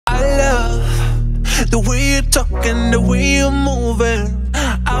The way you're talking, the way you're moving.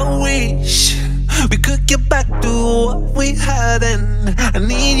 I wish we could get back to what we had, and I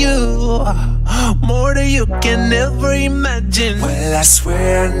need you more than you can ever imagine. Well, I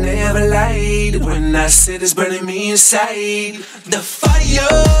swear I never lied when I said it's burning me inside. The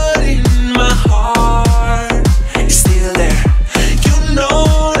fire in my heart is still there. You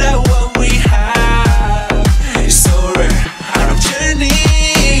know that what we have is so rare. Our journey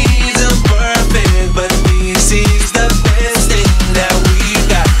isn't perfect, but this is the best thing that we've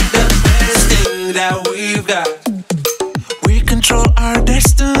got. The best thing that we've got. We control our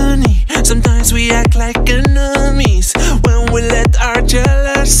destiny. Sometimes we act like enemies when we let our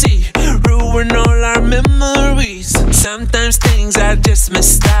jealousy ruin all our memories. Sometimes things are just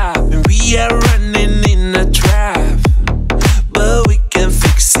messed up and we are running in a trap, but we can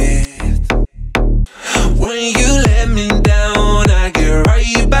fix it. When you let me down, I get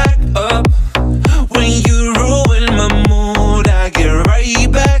right back up. When you ruin my mood, I get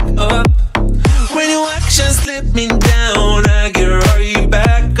right back up. When your actions slip me down, I get right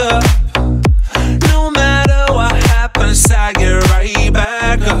back up. No matter what happens, I get right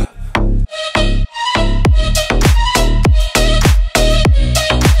back up.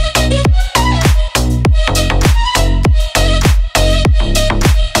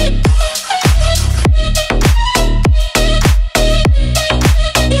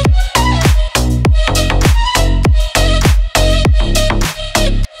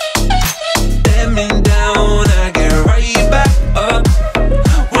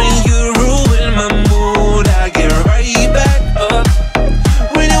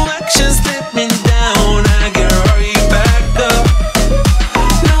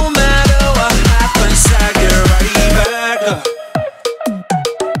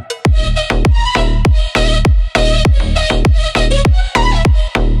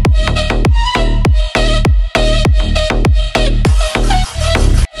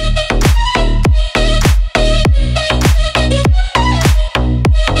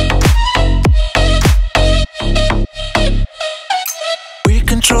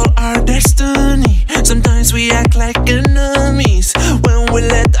 Sometimes we act like enemies when we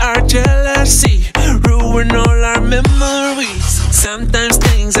let our jealousy ruin all our memories. Sometimes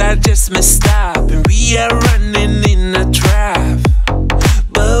things are just messed up and we are running in a trap,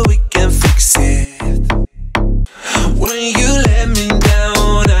 but we can fix it. When you let me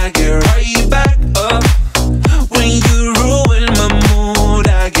down, I get right back up. When you ruin my mood,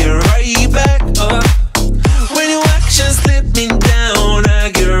 I get right back up. When your actions slip me down,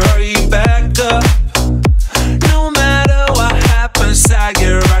 I get right back up. I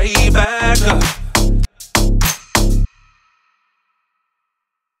get right back up.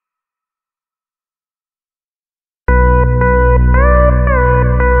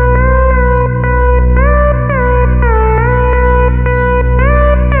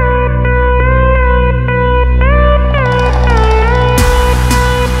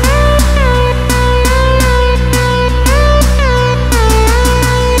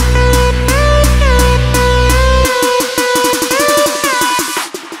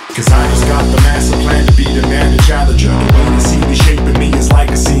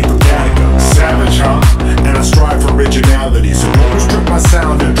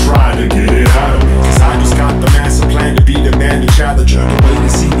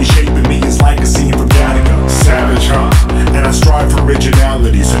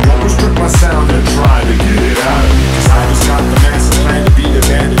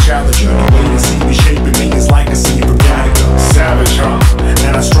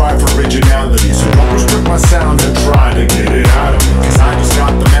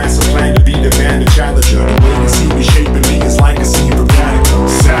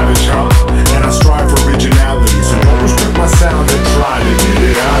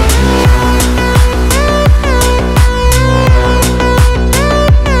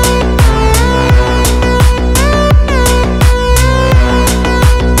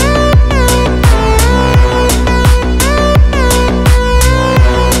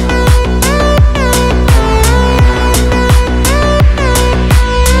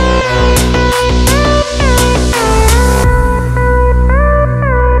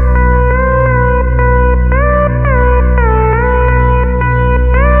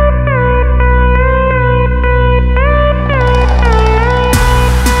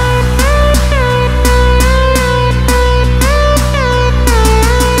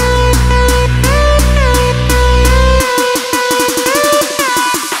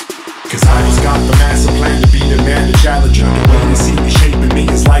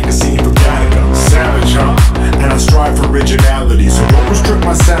 originality, so don't restrict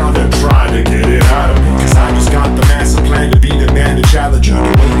my sound and try to get it out of me. got the master plan to be the man, the challenger.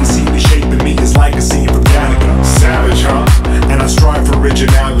 The way you see me shaping me is like a scene from Gattaca. Savage, huh? And I strive for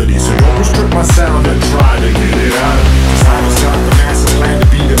originality, so don't restrict my sound and try to get it out of me.